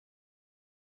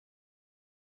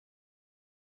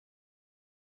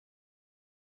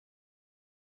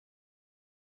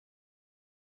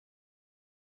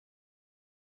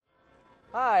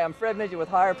Hi, I'm Fred Midget with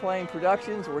Higher Plane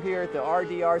Productions. We're here at the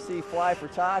RDRC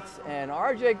Fly-for-Tots, and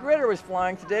RJ Gritter was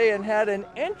flying today and had an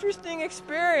interesting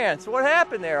experience. What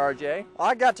happened there, RJ?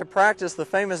 I got to practice the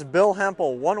famous Bill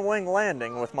Hempel one-wing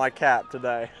landing with my cap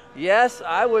today. Yes,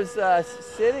 I was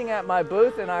sitting at my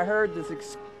booth and I heard this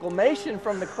exclamation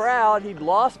from the crowd. He'd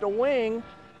lost a wing.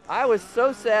 I was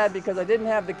so sad because I didn't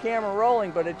have the camera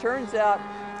rolling, but it turns out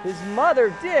his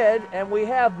mother did, and we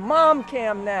have mom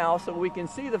cam now so we can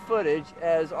see the footage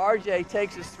as RJ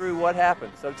takes us through what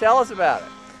happened. So tell us about it.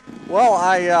 Well,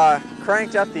 I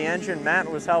cranked up the engine. Matt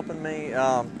was helping me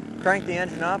crank the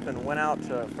engine up and went out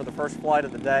for the first flight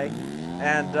of the day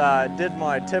and did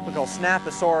my typical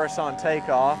snaposaurus on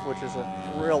takeoff, which is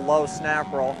a real low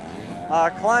snap roll.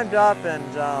 Climbed up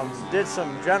and did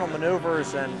some gentle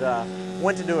maneuvers and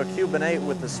went to do a Cuban 8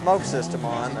 with the smoke system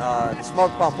on. The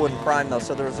smoke pump wouldn't prime though,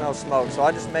 so there was no smoke, so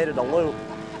I just made it a loop.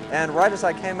 And right as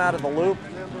I came out of the loop,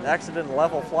 exited and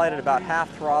level flight at about half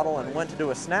throttle and went to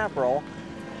do a snap roll,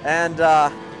 and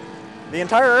the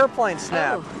entire airplane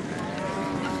snapped.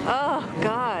 Oh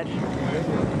God.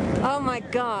 Oh my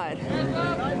God.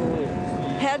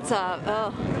 Heads up.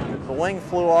 Oh. The wing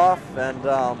flew off and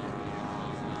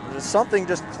something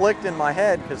just clicked in my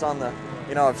head because on the,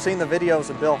 I've seen the videos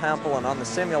of Bill Hempel, and on the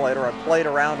simulator I played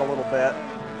around a little bit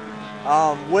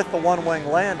with the one-wing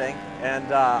landing,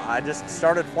 and I just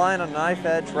started flying on knife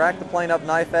edge, racked the plane up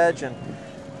knife edge, and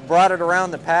brought it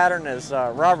around the pattern as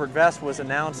Robert Vest was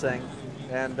announcing,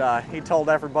 and he told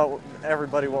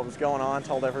everybody what was going on,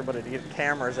 told everybody to get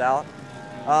cameras out.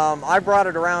 I brought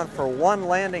it around for one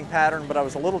landing pattern, but I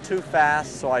was a little too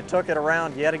fast, so I took it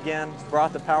around yet again,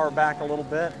 brought the power back a little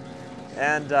bit,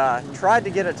 and tried to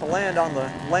get it to land on the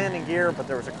landing gear, but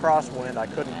there was a crosswind. I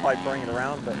couldn't quite bring it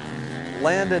around, but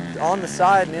landed on the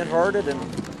side and inverted and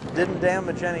didn't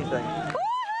damage anything. All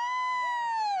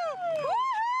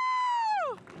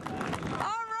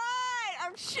right,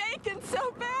 I'm shaking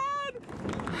so bad.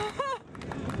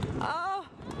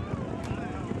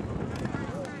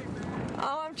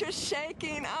 Oh, I'm just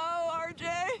shaking. Oh, RJ.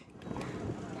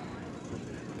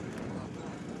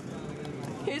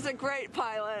 He's a great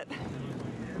pilot.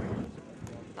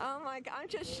 Oh my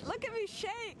God, look at me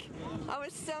shake. I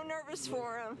was so nervous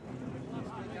for him.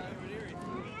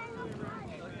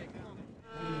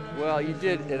 Well, you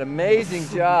did an amazing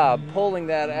job pulling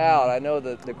that out. I know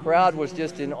that the crowd was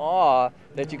just in awe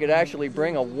that you could actually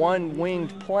bring a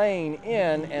one-winged plane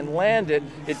in and land it.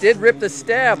 It did rip the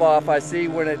stab off, I see,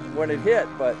 when it hit,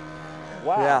 but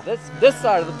wow, yeah. This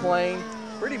side of the plane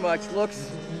pretty much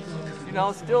looks,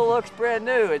 still looks brand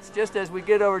new. It's just as we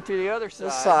get over to the other side.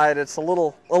 This side, it's a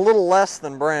little less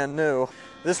than brand new.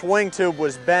 This wing tube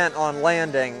was bent on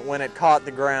landing when it caught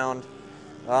the ground.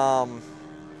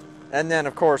 And then,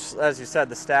 of course, as you said,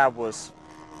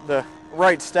 the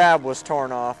right stab was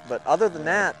torn off. But other than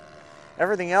that,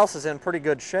 everything else is in pretty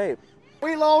good shape.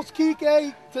 We lost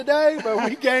Kike today, but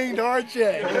we gained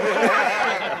RJ.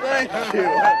 Thank you.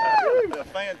 A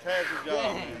fantastic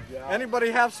job.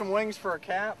 Anybody have some wings for a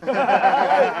cap?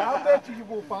 I bet you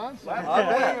will find some.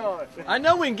 I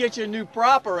know we can get you a new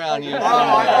prop around you.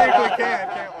 I think we can,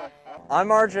 can't we? I'm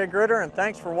RJ Gritter, and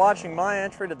thanks for watching my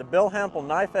entry to the Bill Hempel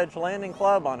Knife Edge Landing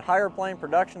Club on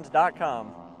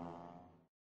HigherPlaneProductions.com.